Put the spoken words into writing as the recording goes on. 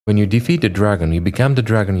When you defeat the dragon, you become the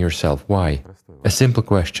dragon yourself. Why? A simple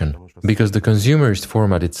question. Because the consumerist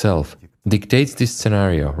format itself dictates this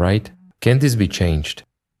scenario, right? Can this be changed?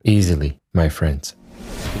 Easily, my friends.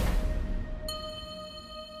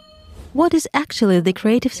 What is actually the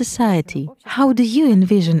creative society? How do you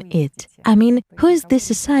envision it? I mean, who is this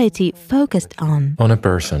society focused on? On a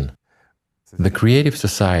person. The creative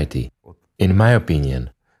society, in my opinion,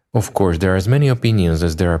 of course, there are as many opinions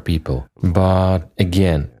as there are people. But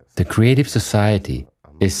again, the creative society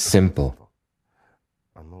is simple.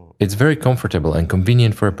 It's very comfortable and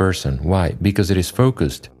convenient for a person. Why? Because it is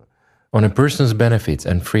focused on a person's benefits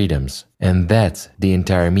and freedoms. And that's the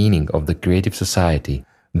entire meaning of the creative society.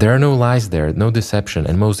 There are no lies there, no deception,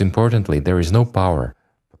 and most importantly, there is no power.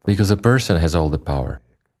 Because a person has all the power.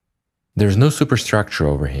 There's no superstructure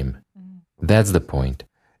over him. That's the point.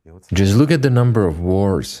 Just look at the number of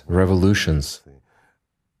wars, revolutions,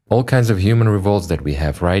 all kinds of human revolts that we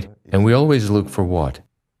have, right? And we always look for what?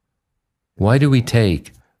 Why do we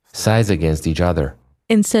take sides against each other?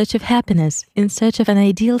 In search of happiness, in search of an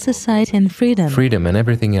ideal society and freedom. Freedom and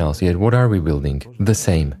everything else, yet what are we building? The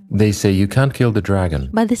same. They say you can't kill the dragon.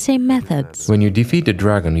 By the same methods. When you defeat the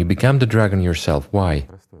dragon, you become the dragon yourself. Why?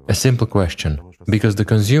 A simple question. Because the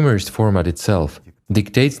consumerist format itself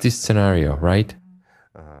dictates this scenario, right?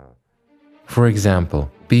 For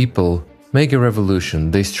example, people make a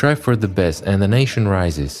revolution, they strive for the best and the nation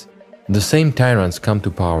rises. The same tyrants come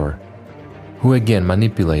to power, who again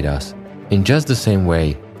manipulate us in just the same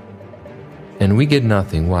way. And we get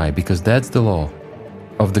nothing. Why? Because that's the law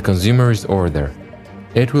of the consumerist order.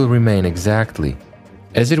 It will remain exactly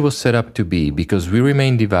as it was set up to be because we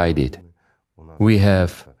remain divided. We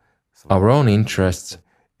have our own interests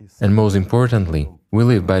and most importantly, we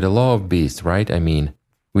live by the law of beasts, right? I mean,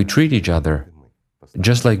 we treat each other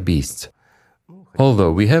just like beasts.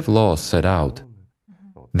 Although we have laws set out,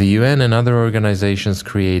 the UN and other organizations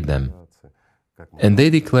create them, and they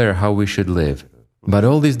declare how we should live. But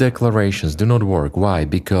all these declarations do not work. Why?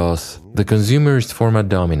 Because the consumerist format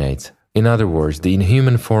dominates. In other words, the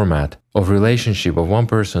inhuman format of relationship of one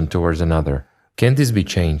person towards another. Can this be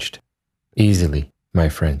changed? Easily, my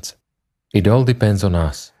friends. It all depends on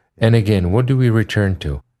us. And again, what do we return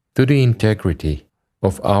to? To the integrity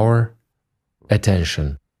of our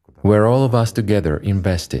attention, where all of us together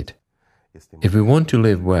invest it. If we want to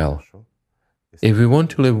live well, if we want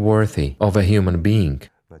to live worthy of a human being,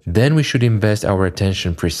 then we should invest our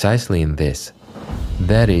attention precisely in this.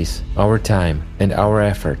 That is, our time and our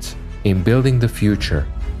efforts in building the future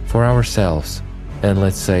for ourselves and,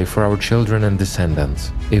 let's say, for our children and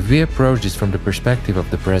descendants. If we approach this from the perspective of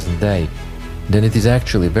the present day, then it is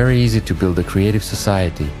actually very easy to build a creative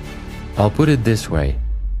society. I'll put it this way.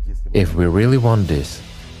 If we really want this,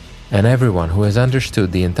 and everyone who has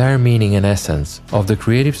understood the entire meaning and essence of the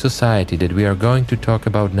creative society that we are going to talk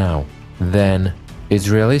about now, then it's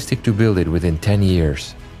realistic to build it within 10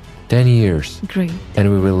 years. 10 years. Great.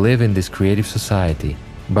 And we will live in this creative society.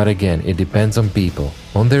 But again, it depends on people,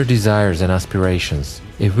 on their desires and aspirations.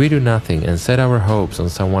 If we do nothing and set our hopes on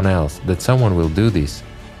someone else that someone will do this,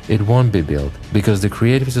 it won't be built, because the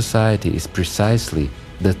creative society is precisely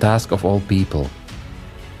the task of all people.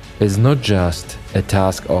 It's not just a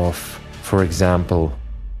task of, for example,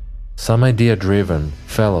 some idea-driven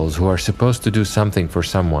fellows who are supposed to do something for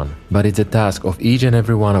someone, but it's a task of each and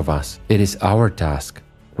every one of us. It is our task,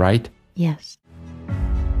 right? Yes.